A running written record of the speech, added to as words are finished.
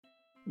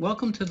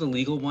Welcome to the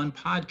Legal One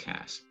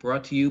podcast,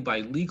 brought to you by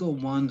Legal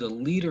One, the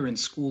leader in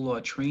school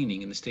law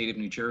training in the state of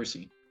New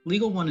Jersey.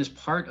 Legal One is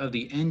part of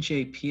the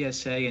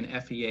NJPSA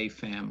and FEA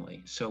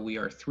family, so we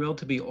are thrilled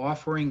to be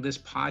offering this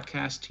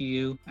podcast to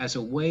you as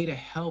a way to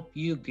help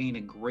you gain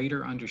a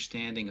greater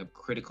understanding of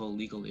critical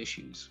legal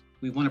issues.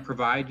 We want to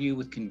provide you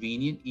with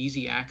convenient,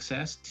 easy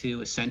access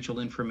to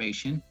essential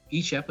information.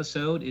 Each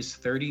episode is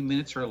 30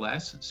 minutes or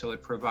less, so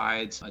it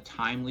provides a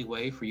timely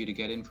way for you to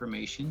get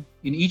information.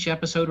 In each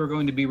episode, we're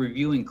going to be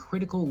reviewing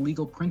critical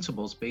legal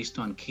principles based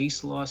on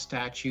case law,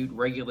 statute,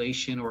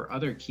 regulation, or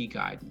other key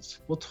guidance.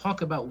 We'll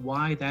talk about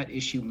why that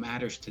issue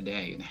matters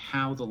today and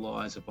how the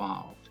law has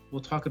evolved.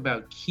 We'll talk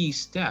about key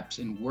steps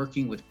in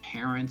working with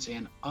parents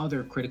and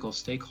other critical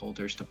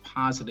stakeholders to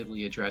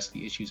positively address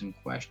the issues in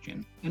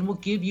question. And we'll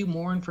give you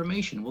more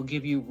information. We'll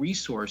give you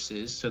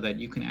resources so that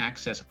you can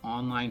access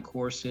online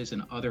courses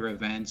and other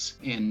events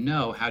and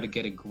know how to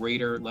get a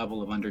greater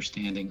level of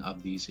understanding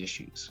of these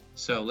issues.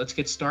 So let's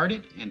get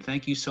started. And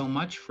thank you so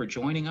much for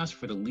joining us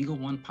for the Legal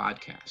One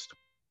podcast.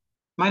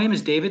 My name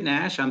is David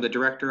Nash. I'm the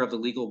director of the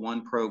Legal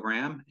One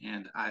program,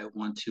 and I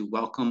want to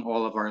welcome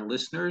all of our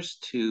listeners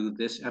to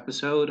this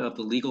episode of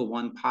the Legal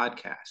One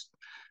podcast.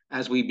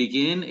 As we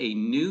begin a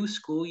new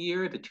school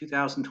year, the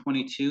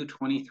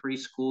 2022-23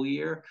 school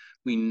year,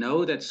 we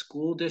know that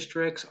school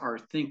districts are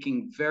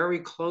thinking very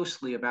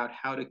closely about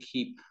how to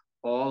keep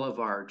all of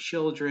our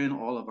children,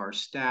 all of our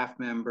staff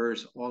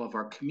members, all of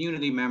our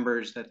community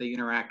members that they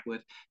interact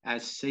with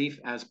as safe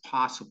as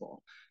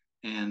possible,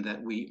 and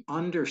that we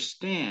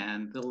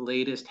understand the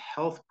latest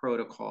health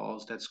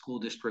protocols that school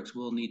districts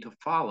will need to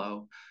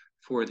follow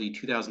for the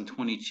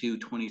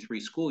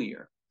 2022-23 school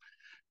year.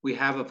 We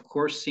have, of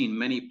course, seen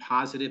many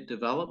positive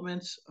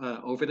developments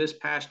over this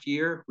past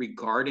year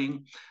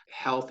regarding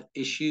health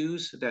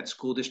issues that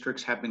school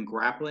districts have been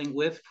grappling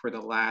with for the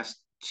last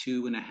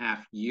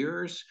 2.5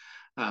 years.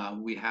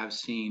 We have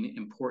seen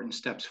important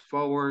steps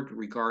forward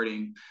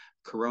regarding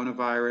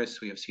coronavirus.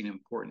 We have seen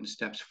important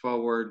steps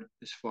forward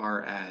as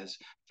far as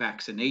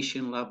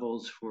vaccination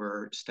levels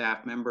for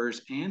staff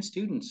members and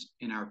students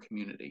in our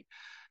community.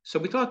 So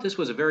we thought this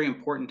was a very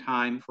important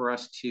time for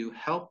us to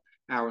help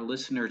our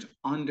listeners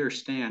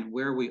understand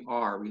where we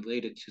are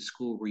related to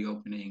school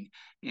reopening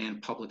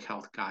and public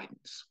health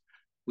guidance.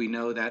 We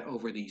know that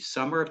over the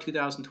summer of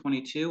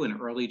 2022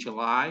 and early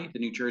July, the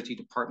New Jersey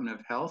Department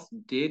of Health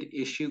did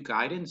issue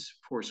guidance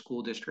for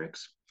school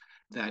districts.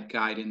 That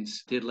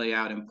guidance did lay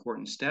out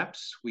important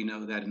steps. We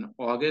know that in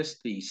August,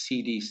 the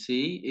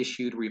CDC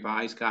issued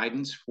revised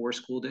guidance for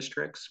school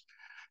districts.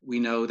 We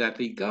know that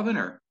the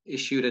governor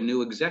issued a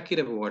new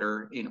executive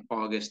order in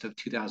August of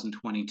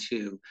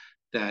 2022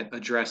 that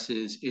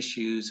addresses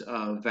issues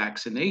of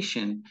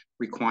vaccination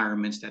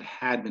requirements that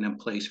had been in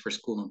place for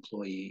school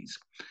employees.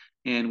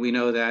 And we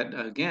know that,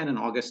 again, on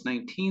August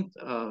 19th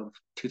of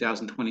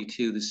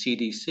 2022, the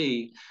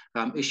CDC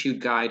issued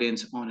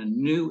guidance on a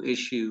new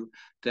issue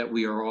that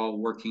we are all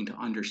working to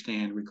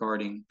understand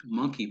regarding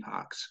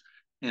monkeypox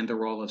and the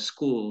role of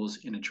schools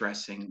in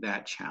addressing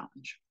that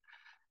challenge.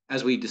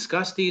 As we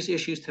discuss these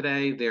issues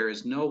today, there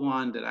is no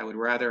one that I would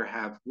rather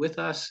have with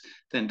us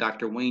than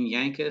Dr. Wayne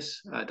Yankus.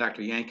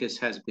 Dr. Yankus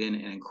has been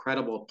an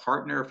incredible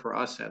partner for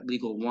us at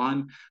Legal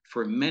One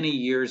for many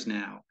years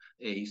now.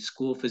 A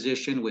school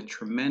physician with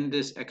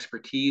tremendous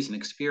expertise and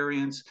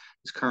experience,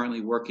 is currently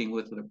working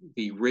with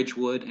the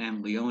Ridgewood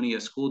and Leonia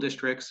school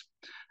districts,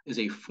 is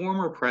a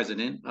former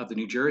president of the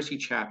New Jersey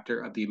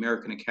chapter of the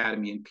American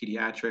Academy in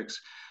Pediatrics,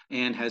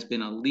 and has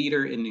been a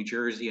leader in New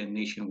Jersey and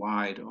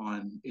nationwide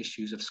on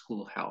issues of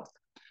school health.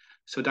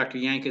 So Dr.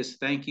 Yankus,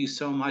 thank you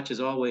so much as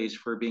always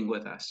for being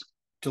with us.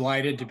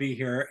 Delighted to be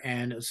here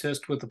and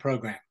assist with the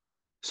program.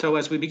 So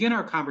as we begin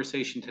our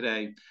conversation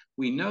today,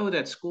 we know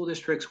that school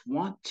districts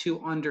want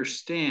to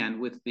understand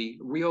with the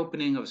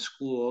reopening of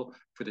school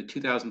for the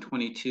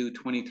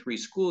 2022-23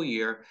 school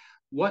year,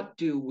 what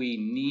do we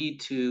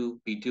need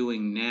to be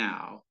doing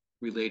now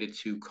related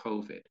to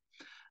COVID?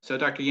 So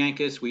Dr.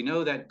 Yankus, we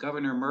know that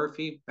Governor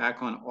Murphy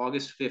back on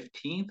August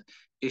 15th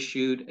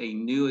issued a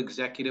new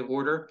executive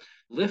order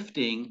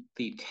lifting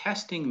the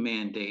testing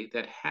mandate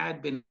that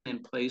had been in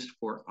place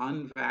for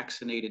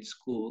unvaccinated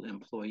school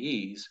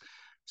employees,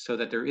 so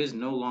that there is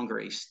no longer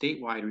a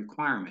statewide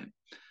requirement.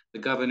 The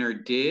governor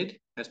did,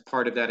 as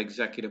part of that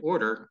executive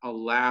order,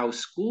 allow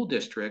school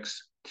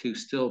districts to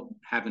still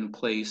have in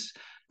place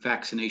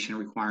vaccination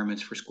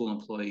requirements for school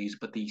employees,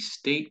 but the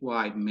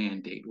statewide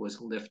mandate was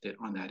lifted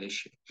on that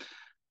issue.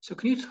 So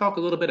can you talk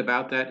a little bit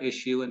about that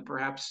issue and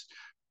perhaps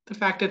the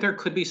fact that there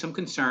could be some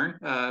concern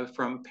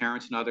from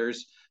parents and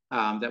others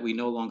that we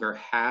no longer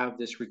have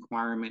this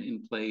requirement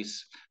in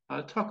place?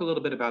 Talk a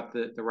little bit about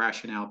the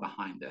rationale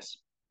behind this.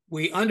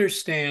 We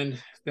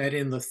understand that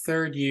in the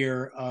third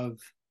year of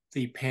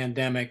the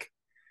pandemic,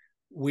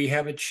 we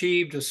have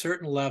achieved a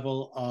certain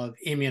level of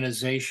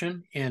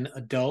immunization in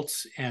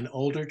adults and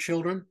older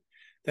children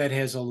that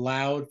has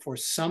allowed for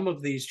some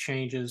of these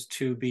changes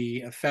to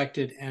be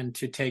effected and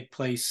to take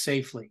place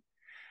safely.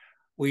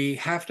 We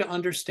have to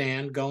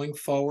understand going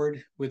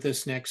forward with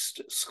this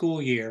next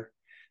school year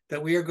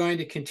that we are going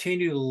to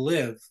continue to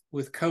live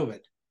with COVID.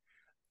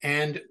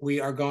 And we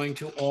are going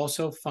to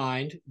also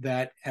find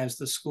that as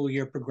the school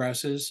year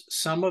progresses,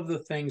 some of the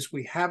things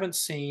we haven't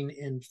seen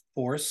in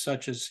force,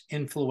 such as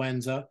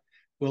influenza,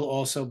 will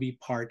also be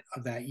part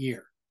of that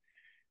year.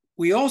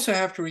 We also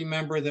have to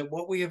remember that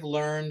what we have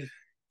learned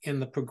in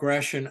the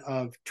progression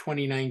of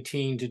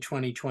 2019 to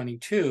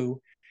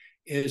 2022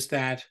 is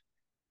that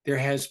there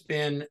has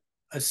been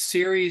a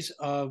series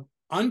of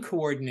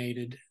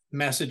uncoordinated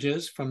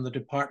messages from the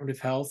Department of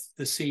Health,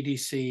 the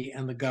CDC,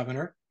 and the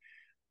governor.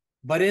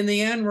 But in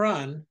the end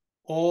run,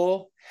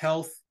 all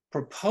health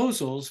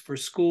proposals for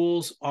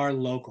schools are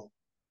local.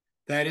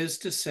 That is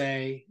to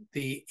say,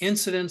 the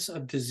incidence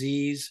of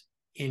disease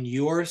in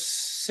your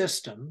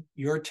system,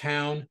 your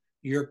town,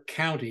 your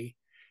county,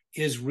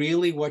 is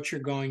really what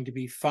you're going to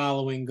be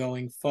following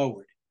going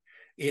forward.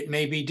 It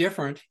may be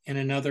different in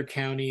another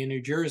county in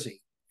New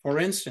Jersey. For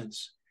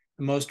instance,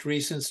 the most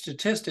recent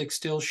statistics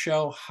still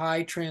show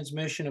high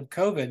transmission of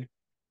COVID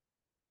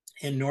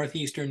in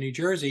northeastern New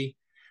Jersey,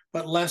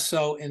 but less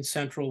so in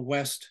central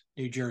west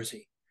New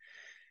Jersey.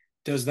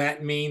 Does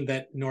that mean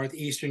that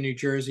northeastern New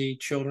Jersey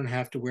children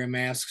have to wear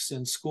masks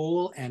in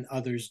school and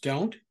others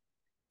don't?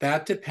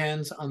 That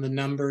depends on the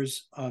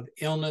numbers of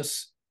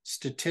illness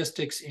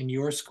statistics in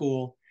your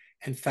school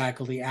and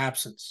faculty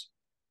absence.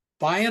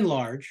 By and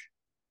large,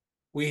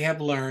 we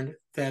have learned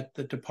that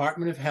the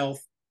Department of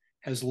Health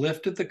has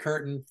lifted the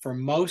curtain for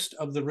most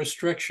of the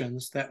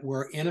restrictions that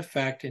were in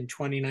effect in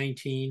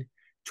 2019,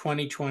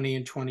 2020,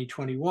 and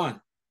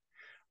 2021.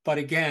 But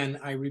again,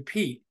 I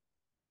repeat,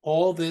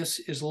 all this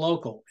is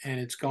local, and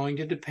it's going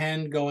to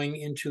depend going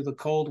into the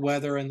cold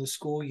weather and the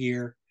school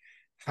year,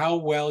 how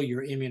well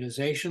your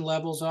immunization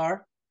levels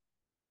are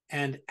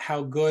and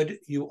how good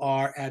you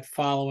are at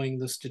following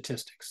the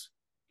statistics.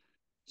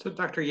 So,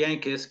 Dr.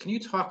 Yankus, can you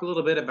talk a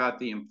little bit about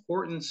the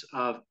importance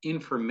of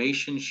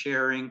information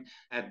sharing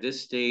at this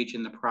stage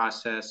in the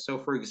process? So,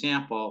 for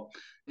example,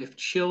 if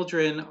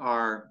children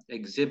are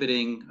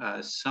exhibiting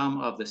some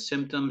of the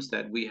symptoms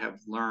that we have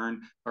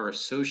learned are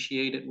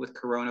associated with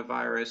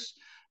coronavirus,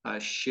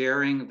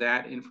 sharing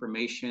that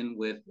information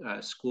with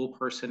school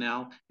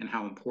personnel and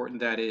how important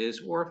that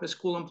is, or if a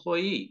school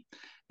employee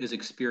is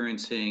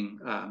experiencing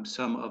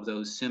some of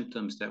those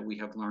symptoms that we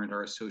have learned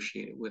are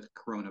associated with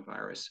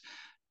coronavirus.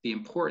 The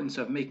importance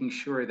of making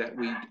sure that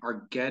we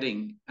are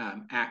getting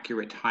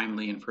accurate,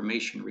 timely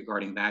information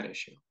regarding that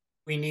issue.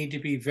 We need to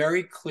be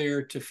very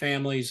clear to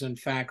families and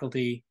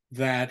faculty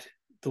that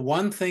the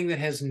one thing that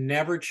has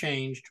never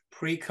changed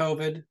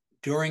pre-COVID,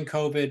 during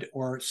COVID,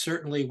 or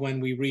certainly when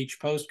we reach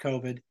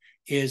post-COVID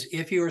is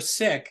if you're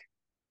sick,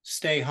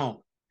 stay home.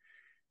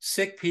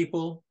 Sick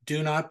people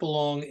do not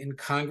belong in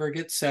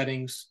congregate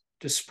settings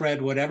to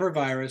spread whatever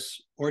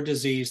virus or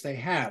disease they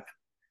have.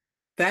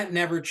 That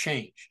never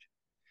changed.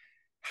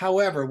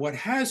 However, what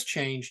has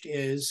changed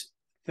is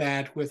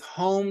that with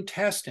home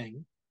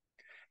testing,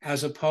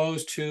 as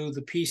opposed to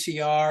the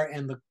PCR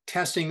and the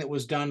testing that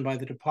was done by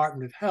the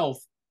Department of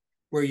Health,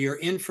 where your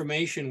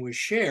information was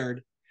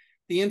shared,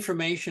 the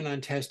information on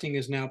testing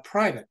is now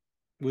private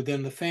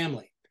within the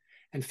family.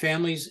 And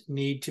families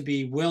need to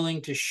be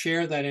willing to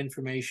share that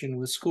information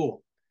with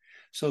school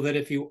so that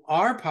if you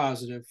are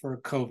positive for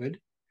COVID,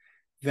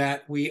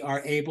 that we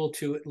are able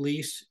to at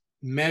least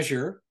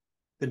measure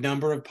the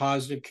number of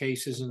positive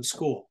cases in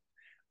school.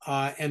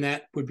 And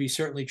that would be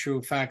certainly true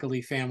of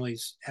faculty,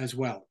 families as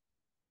well.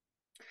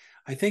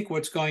 I think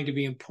what's going to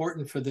be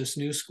important for this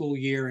new school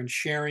year in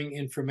sharing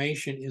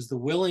information is the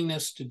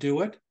willingness to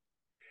do it,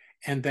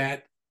 and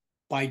that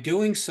by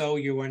doing so,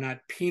 you are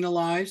not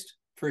penalized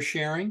for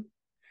sharing,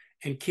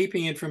 and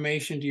keeping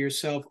information to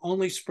yourself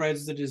only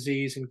spreads the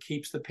disease and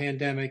keeps the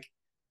pandemic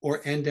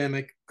or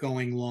endemic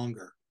going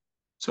longer.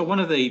 So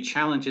one of the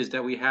challenges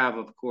that we have,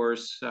 of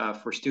course,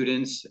 for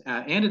students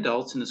and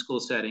adults in the school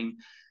setting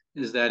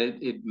is that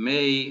it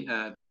may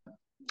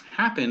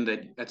happen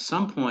that at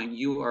some point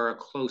you are a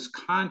close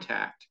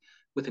contact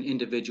with an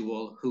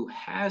individual who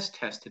has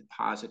tested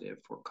positive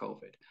for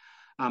COVID.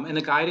 And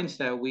the guidance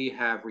that we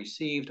have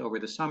received over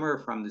the summer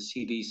from the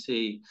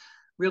CDC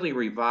really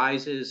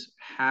revises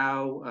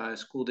how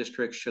school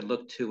districts should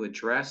look to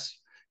address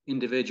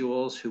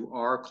individuals who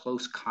are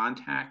close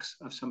contacts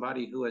of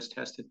somebody who has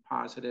tested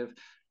positive.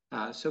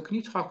 So can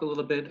you talk a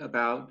little bit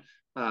about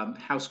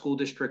how school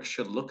districts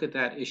should look at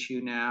that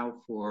issue now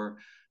for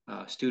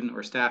a student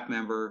or staff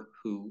member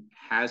who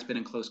has been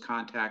in close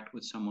contact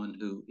with someone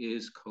who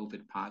is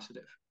COVID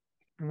positive?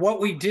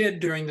 What we did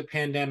during the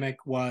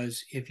pandemic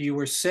was if you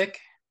were sick,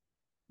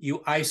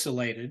 you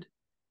isolated.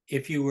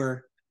 If you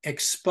were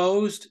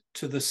exposed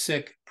to the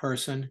sick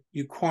person,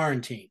 you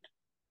quarantined.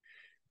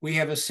 We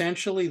have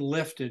essentially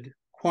lifted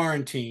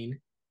quarantine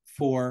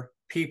for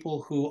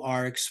people who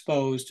are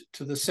exposed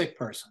to the sick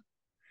person.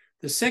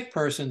 The sick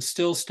person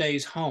still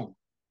stays home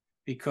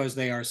because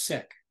they are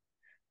sick.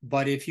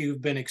 But if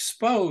you've been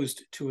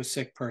exposed to a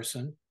sick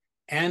person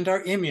and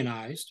are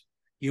immunized,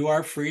 you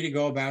are free to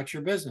go about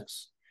your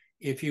business.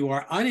 If you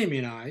are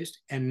unimmunized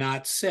and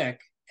not sick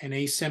and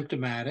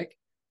asymptomatic,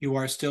 you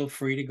are still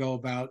free to go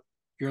about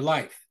your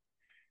life.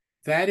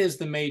 That is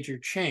the major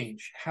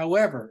change.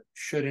 However,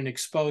 should an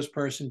exposed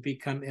person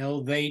become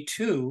ill, they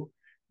too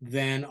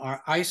then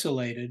are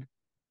isolated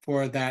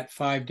for that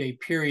 5-day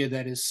period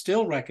that is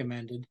still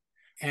recommended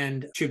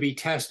and should be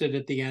tested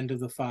at the end of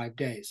the 5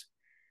 days.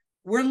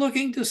 We're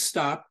looking to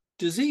stop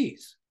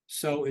disease.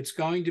 So it's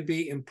going to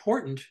be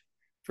important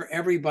for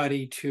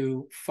everybody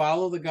to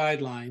follow the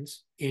guidelines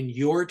in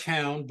your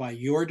town by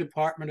your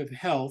Department of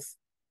Health,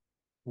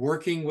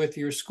 working with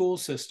your school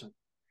system.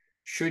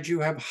 Should you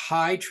have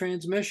high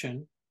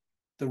transmission,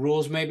 the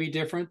rules may be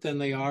different than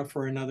they are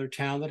for another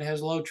town that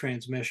has low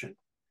transmission.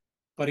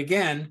 But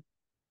again,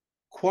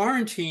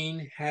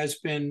 quarantine has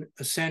been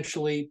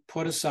essentially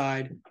put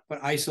aside,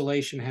 but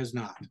isolation has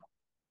not.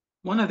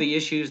 One of the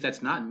issues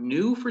that's not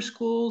new for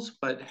schools,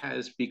 but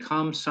has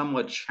become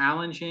somewhat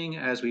challenging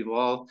as we've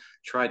all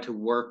tried to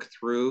work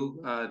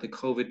through the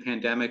COVID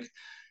pandemic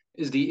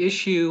is the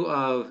issue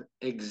of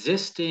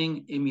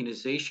existing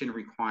immunization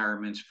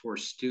requirements for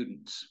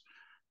students.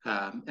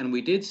 And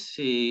we did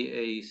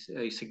see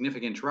a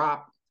significant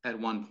drop at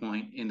one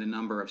point in the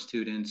number of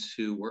students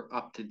who were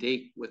up to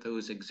date with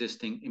those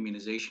existing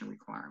immunization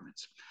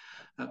requirements.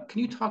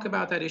 Can you talk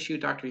about that issue,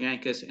 Dr.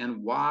 Yankus,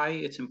 and why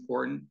it's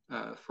important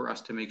for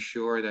us to make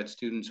sure that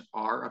students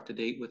are up to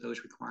date with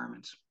those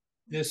requirements?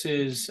 This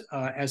is,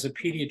 as a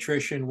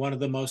pediatrician, one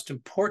of the most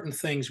important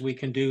things we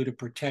can do to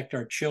protect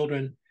our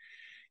children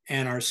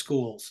and our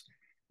schools.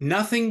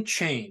 Nothing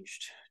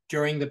changed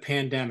during the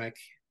pandemic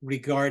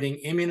regarding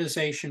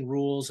immunization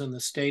rules in the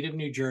state of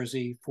New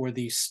Jersey for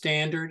the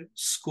standard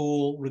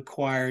school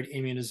required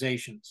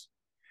immunizations.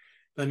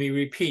 Let me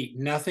repeat,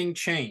 nothing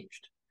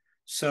changed.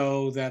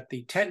 So that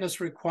the tetanus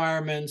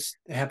requirements,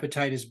 the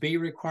hepatitis B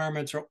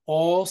requirements are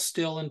all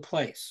still in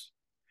place.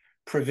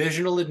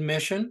 Provisional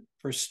admission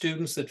for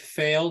students that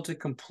failed to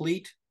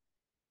complete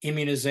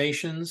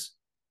immunizations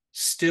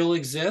still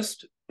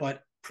exist,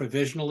 but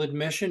provisional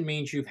admission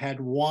means you've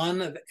had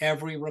one of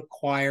every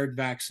required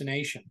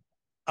vaccination.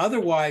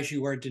 Otherwise,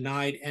 you are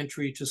denied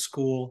entry to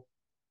school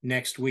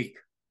next week.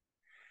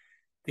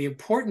 The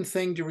important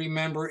thing to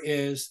remember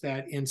is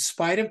that in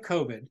spite of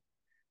COVID,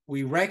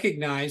 we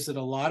recognize that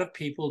a lot of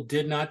people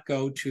did not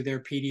go to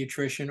their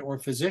pediatrician or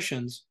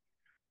physicians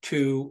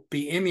to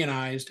be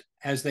immunized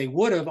as they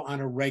would have on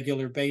a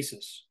regular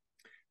basis.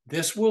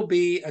 This will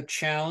be a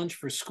challenge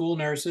for school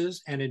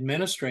nurses and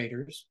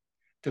administrators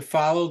to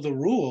follow the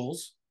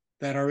rules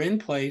that are in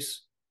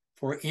place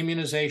for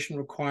immunization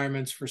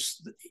requirements for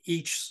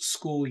each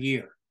school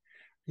year.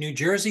 New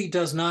Jersey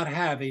does not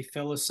have a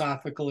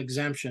philosophical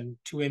exemption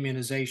to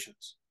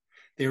immunizations.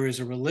 There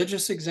is a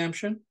religious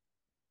exemption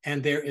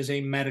and there is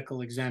a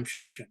medical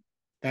exemption.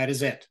 That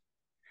is it.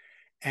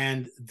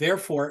 And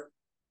therefore,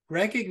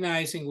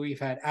 recognizing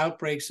we've had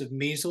outbreaks of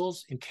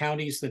measles in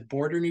counties that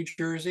border New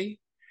Jersey,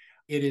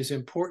 it is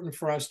important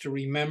for us to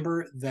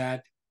remember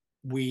that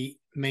we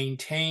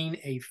maintain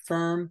a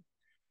firm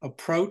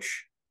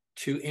approach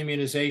to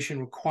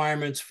immunization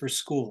requirements for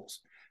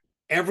schools.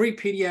 Every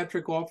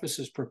pediatric office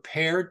is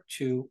prepared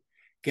to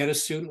get a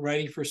student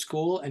ready for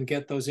school and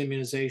get those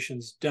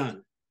immunizations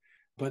done.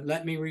 But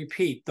let me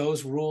repeat,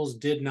 those rules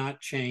did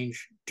not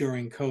change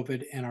during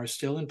COVID and are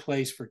still in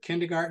place for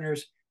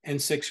kindergartners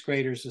and sixth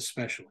graders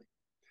especially.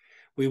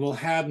 We will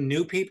have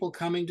new people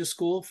coming to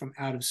school from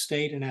out of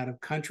state and out of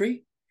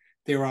country.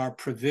 There are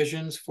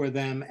provisions for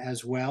them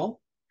as well.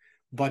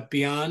 But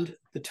beyond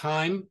the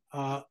time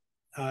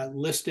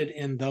listed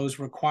in those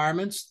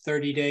requirements,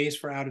 30 days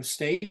for out of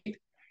state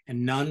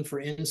and none for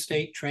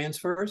in-state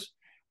transfers,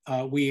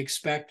 we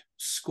expect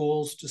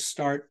schools to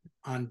start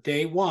on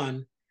day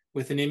one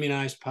with an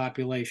immunized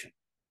population.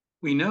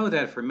 We know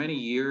that for many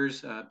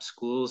years,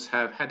 schools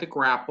have had to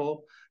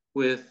grapple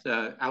with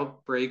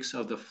outbreaks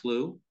of the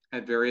flu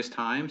at various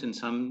times, and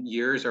some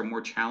years are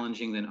more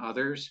challenging than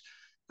others.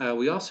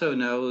 We also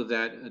know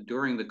that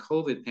during the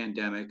COVID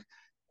pandemic,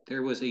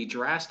 there was a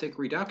drastic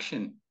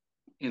reduction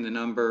in the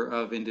number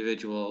of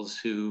individuals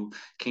who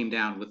came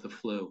down with the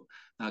flu.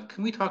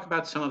 Can we talk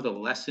about some of the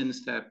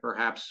lessons that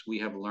perhaps we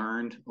have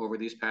learned over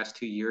these past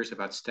 2 years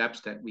about steps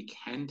that we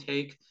can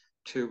take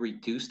to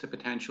reduce the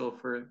potential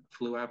for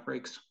flu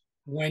outbreaks?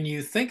 When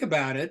you think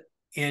about it,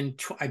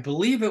 I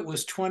believe it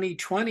was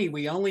 2020,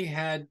 we only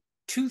had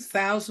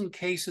 2,000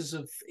 cases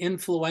of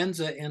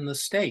influenza in the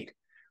state,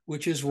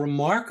 which is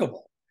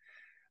remarkable.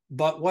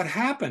 But what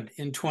happened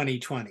in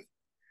 2020?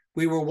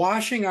 We were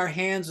washing our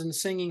hands and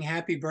singing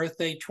happy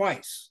birthday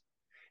twice,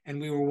 and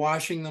we were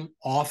washing them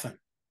often.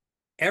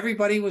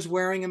 Everybody was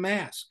wearing a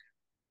mask.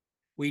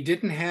 We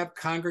didn't have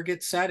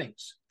congregate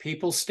settings.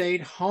 People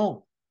stayed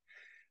home.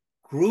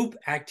 Group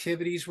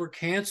activities were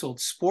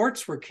canceled.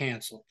 Sports were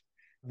canceled.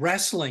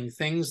 Wrestling,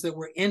 things that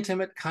were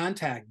intimate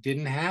contact,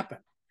 didn't happen.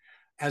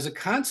 As a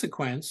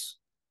consequence,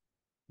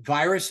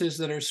 viruses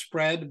that are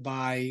spread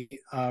by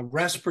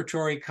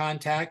respiratory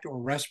contact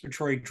or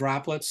respiratory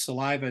droplets,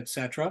 saliva,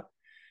 etc.,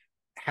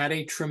 had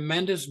a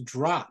tremendous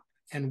drop.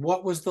 And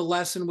what was the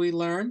lesson we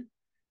learned?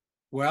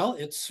 Well,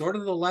 it's sort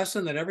of the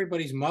lesson that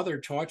everybody's mother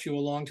taught you a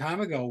long time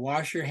ago.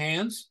 Wash your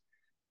hands,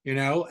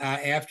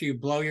 After you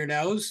blow your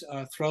nose,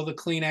 throw the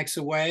Kleenex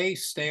away,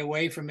 stay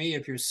away from me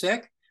if you're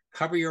sick,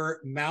 cover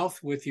your mouth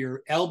with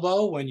your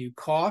elbow when you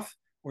cough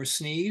or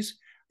sneeze,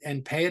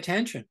 and pay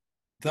attention.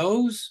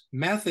 Those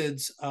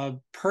methods of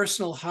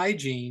personal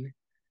hygiene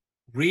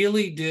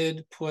really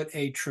did put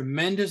a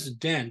tremendous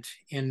dent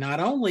in not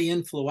only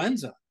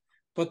influenza,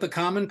 but the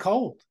common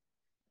cold.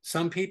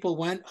 Some people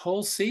went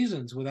whole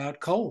seasons without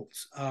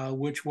colds,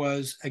 which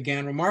was,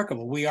 again,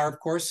 remarkable. We are, of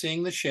course,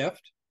 seeing the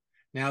shift.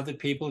 Now that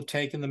people have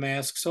taken the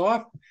masks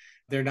off,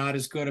 they're not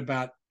as good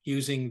about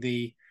using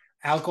the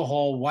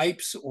alcohol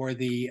wipes or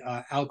the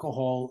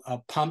alcohol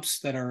pumps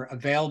that are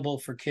available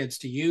for kids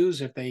to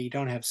use if they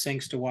don't have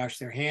sinks to wash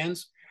their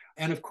hands.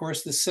 And of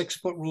course, the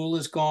 6-foot rule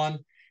is gone,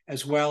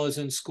 as well as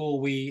in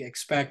school, we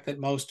expect that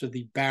most of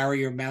the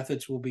barrier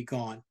methods will be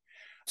gone.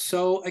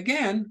 So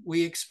again,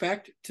 we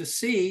expect to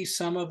see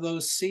some of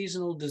those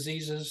seasonal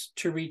diseases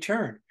to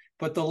return.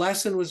 But the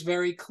lesson was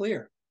very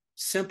clear.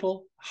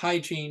 Simple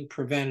hygiene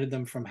prevented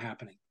them from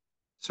happening.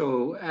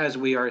 So as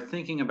we are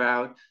thinking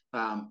about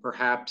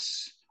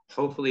perhaps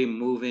hopefully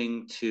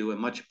moving to a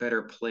much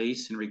better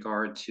place in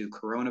regard to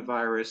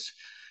coronavirus,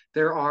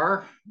 there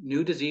are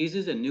new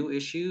diseases and new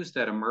issues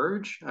that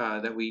emerge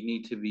that we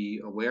need to be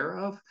aware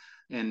of.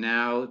 And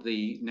now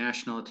the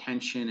national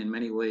attention in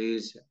many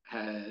ways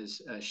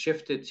has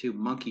shifted to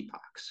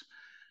monkeypox.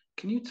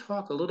 Can you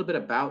talk a little bit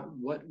about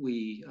what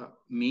we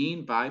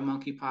mean by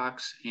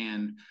monkeypox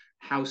and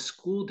how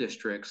school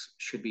districts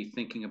should be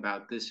thinking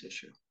about this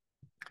issue?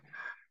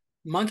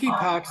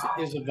 Monkeypox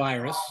is a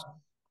virus,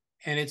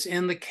 and it's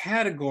in the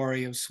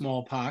category of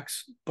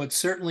smallpox, but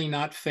certainly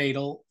not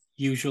fatal,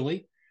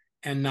 usually,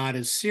 and not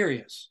as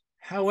serious.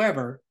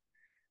 However,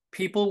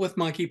 people with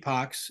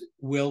monkeypox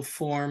will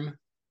form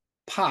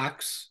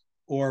pox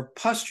or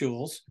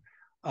pustules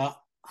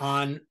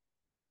on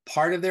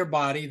part of their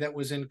body that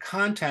was in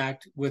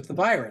contact with the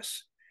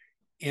virus.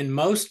 In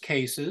most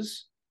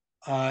cases,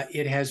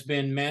 it has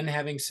been men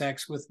having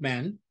sex with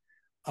men.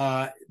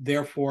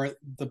 Therefore,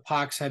 the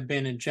pox have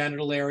been in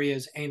genital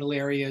areas, anal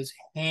areas,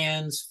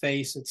 hands,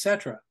 face,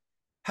 etc.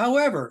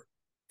 However,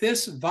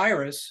 this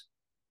virus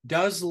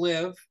does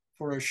live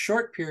for a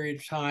short period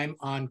of time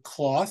on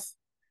cloth,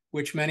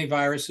 which many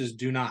viruses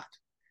do not.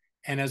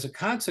 And as a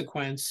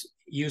consequence,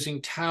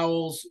 using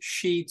towels,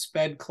 sheets,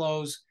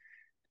 bedclothes,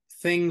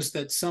 things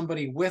that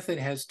somebody with it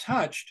has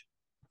touched,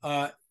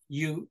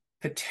 you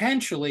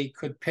potentially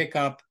could pick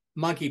up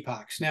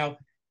monkeypox. Now,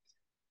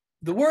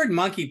 the word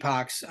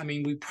monkeypox, I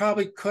mean, we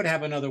probably could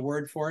have another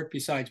word for it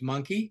besides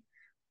monkey.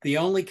 The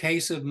only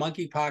case of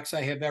monkeypox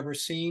I have ever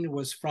seen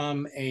was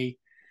from a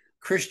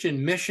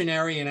Christian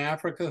missionary in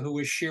Africa who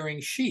was shearing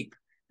sheep,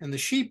 and the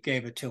sheep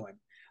gave it to him,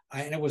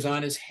 and it was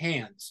on his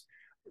hands.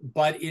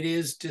 But it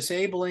is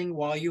disabling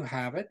while you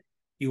have it.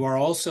 You are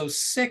also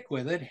sick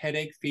with it,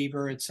 headache,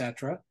 fever,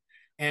 etc.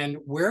 And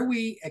where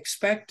we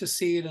expect to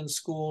see it in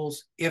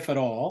schools, if at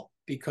all,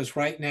 because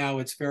right now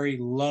it's very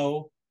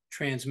low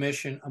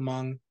transmission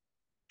among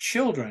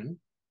children,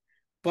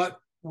 but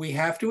we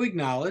have to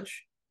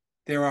acknowledge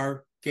there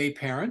are gay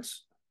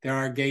parents, there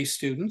are gay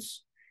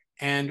students,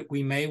 and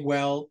we may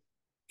well,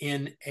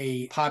 in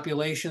a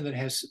population that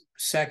has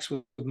sex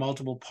with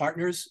multiple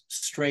partners,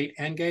 straight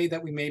and gay,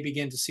 that we may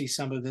begin to see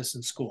some of this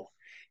in school.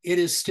 It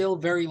is still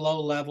very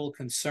low level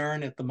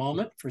concern at the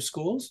moment for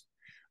schools,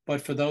 but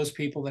for those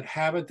people that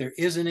have it, there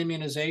is an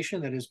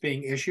immunization that is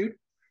being issued,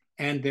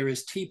 and there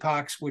is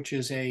TPOXX, which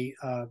is a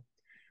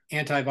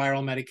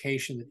antiviral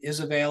medication that is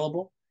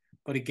available.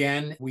 But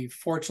again, we've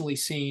fortunately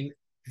seen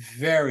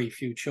very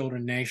few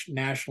children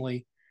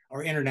nationally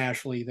or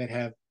internationally that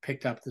have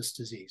picked up this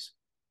disease.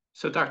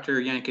 So, Dr.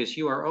 Yankus,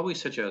 you are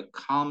always such a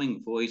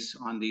calming voice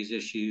on these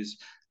issues.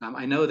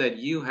 I know that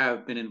you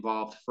have been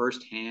involved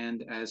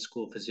firsthand as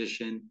school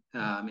physician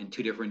in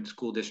 2 different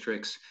school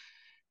districts.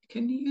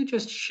 Can you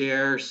just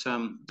share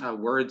some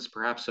words,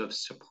 perhaps, of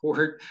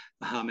support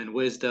and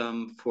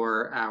wisdom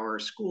for our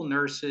school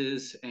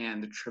nurses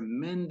and the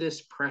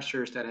tremendous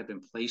pressures that have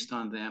been placed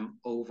on them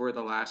over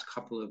the last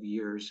couple of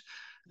years?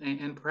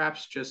 And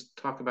perhaps just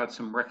talk about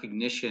some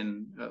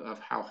recognition of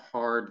how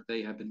hard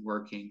they have been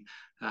working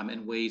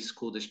and ways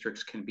school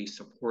districts can be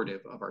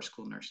supportive of our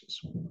school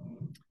nurses.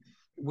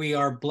 We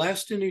are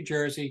blessed in New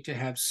Jersey to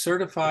have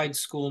certified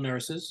school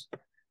nurses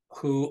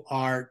who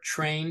are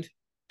trained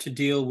to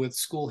deal with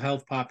school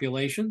health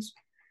populations.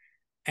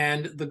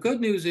 And the good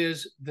news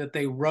is that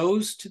they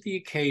rose to the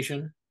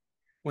occasion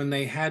when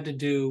they had to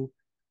do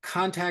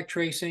contact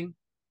tracing,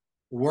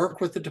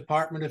 work with the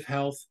Department of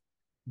Health,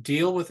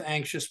 deal with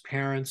anxious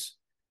parents,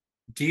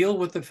 deal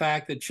with the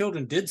fact that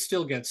children did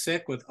still get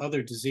sick with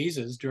other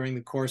diseases during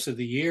the course of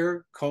the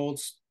year,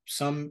 colds.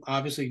 Some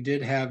obviously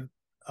did have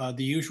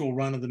the usual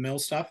run-of-the-mill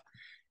stuff,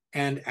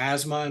 and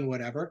asthma and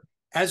whatever,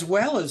 as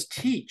well as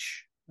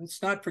teach.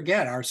 Let's not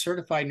forget, our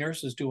certified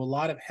nurses do a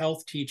lot of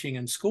health teaching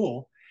in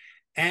school,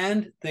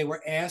 and they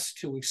were asked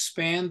to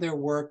expand their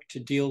work to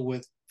deal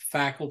with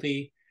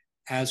faculty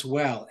as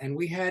well. And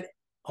we had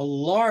a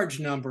large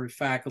number of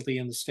faculty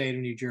in the state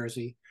of New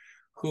Jersey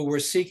who were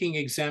seeking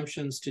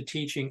exemptions to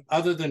teaching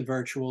other than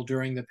virtual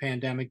during the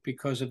pandemic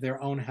because of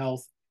their own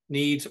health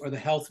needs or the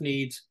health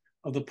needs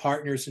of the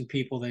partners and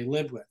people they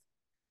lived with.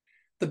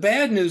 The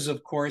bad news,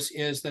 of course,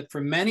 is that for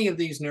many of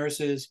these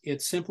nurses,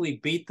 it simply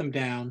beat them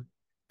down.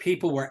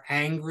 People were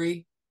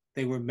angry,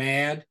 they were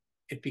mad.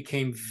 It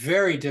became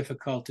very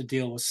difficult to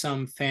deal with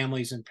some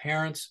families and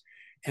parents.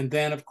 And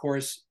then, of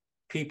course,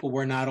 people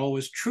were not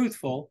always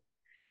truthful.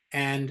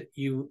 And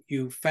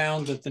you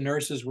found that the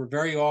nurses were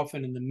very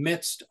often in the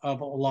midst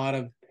of a lot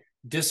of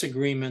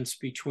disagreements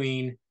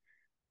between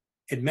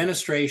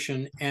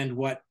administration and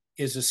what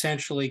is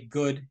essentially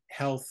good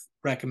health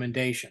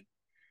recommendation.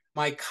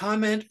 My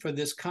comment for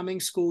this coming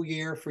school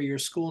year for your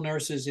school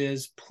nurses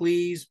is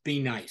please be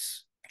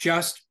nice.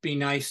 Just be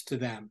nice to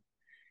them.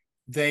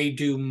 They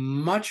do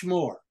much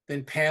more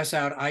than pass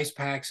out ice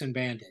packs and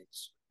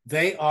Band-Aids.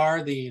 They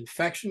are the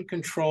infection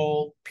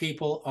control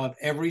people of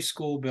every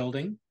school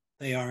building.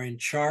 They are in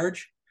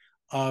charge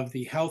of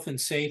the health and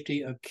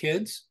safety of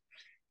kids.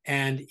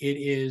 And it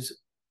is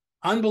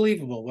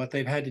unbelievable what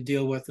they've had to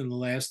deal with in the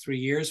last 3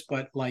 years.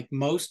 But like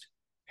most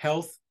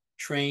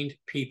health-trained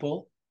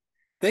people,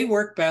 they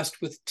work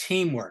best with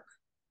teamwork.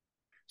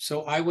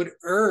 So I would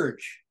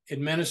urge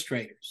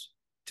administrators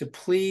to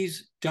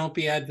please don't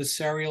be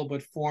adversarial,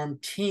 but form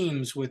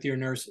teams with your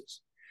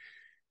nurses.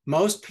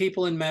 Most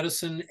people in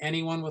medicine,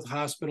 anyone with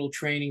hospital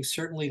training,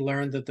 certainly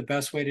learned that the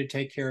best way to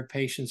take care of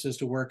patients is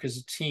to work as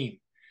a team.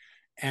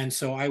 And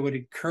so I would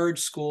encourage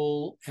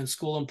school and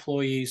school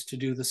employees to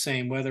do the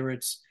same, whether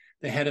it's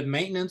the head of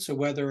maintenance or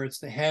whether it's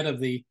the head of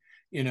the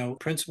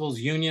principals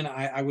union.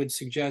 I would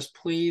suggest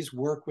please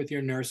work with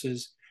your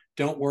nurses.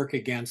 Don't work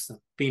against them.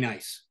 Be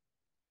nice.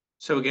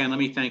 So again, let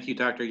me thank you,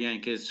 Dr.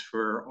 Yankus,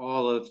 for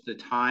all of the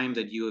time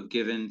that you have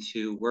given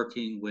to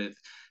working with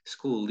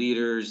school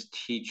leaders,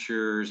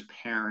 teachers,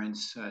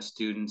 parents,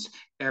 students,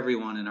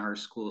 everyone in our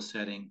school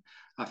setting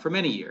for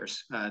many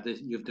years.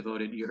 You've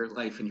devoted your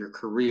life and your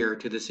career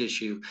to this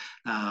issue,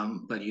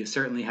 but you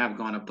certainly have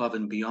gone above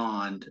and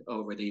beyond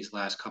over these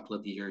last couple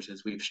of years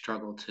as we've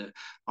struggled to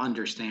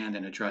understand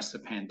and address the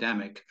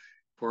pandemic.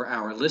 For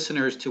our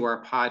listeners to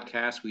our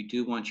podcast, we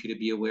do want you to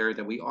be aware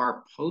that we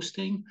are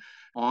posting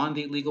on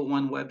the Legal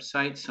One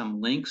website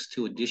some links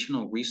to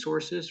additional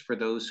resources for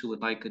those who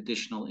would like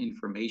additional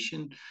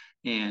information.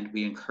 And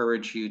we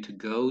encourage you to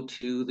go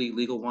to the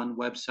Legal One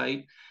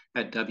website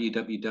at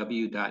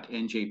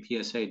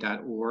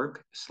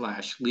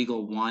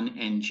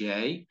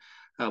www.njpsa.org/Legal1NJ.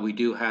 We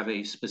do have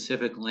a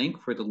specific link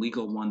for the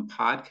Legal One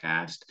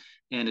podcast,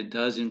 and it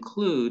does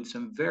include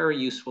some very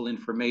useful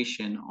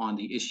information on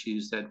the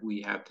issues that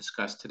we have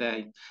discussed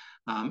today,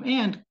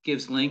 and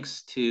gives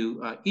links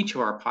to each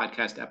of our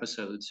podcast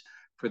episodes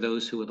for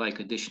those who would like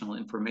additional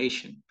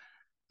information.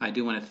 I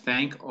do want to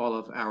thank all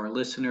of our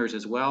listeners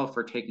as well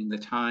for taking the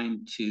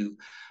time to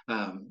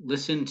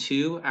listen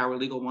to our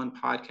Legal One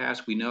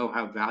podcast. We know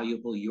how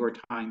valuable your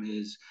time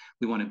is.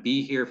 We want to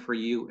be here for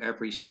you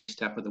every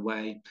step of the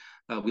way.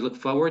 We look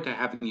forward to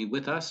having you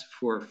with us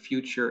for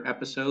future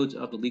episodes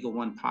of the Legal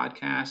One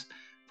podcast.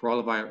 For all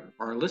of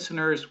our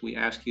listeners, we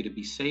ask you to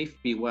be safe,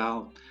 be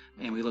well,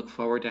 and we look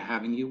forward to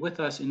having you with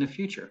us in the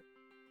future.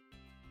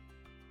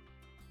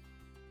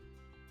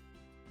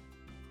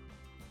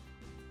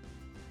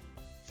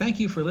 Thank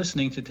you for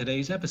listening to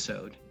today's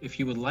episode. If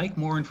you would like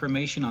more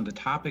information on the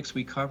topics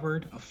we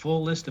covered, a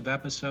full list of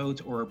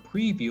episodes, or a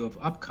preview of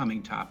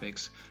upcoming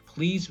topics,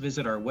 please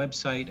visit our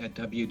website at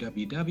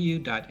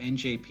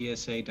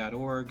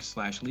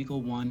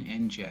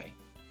www.njpsa.org/Legal1NJ.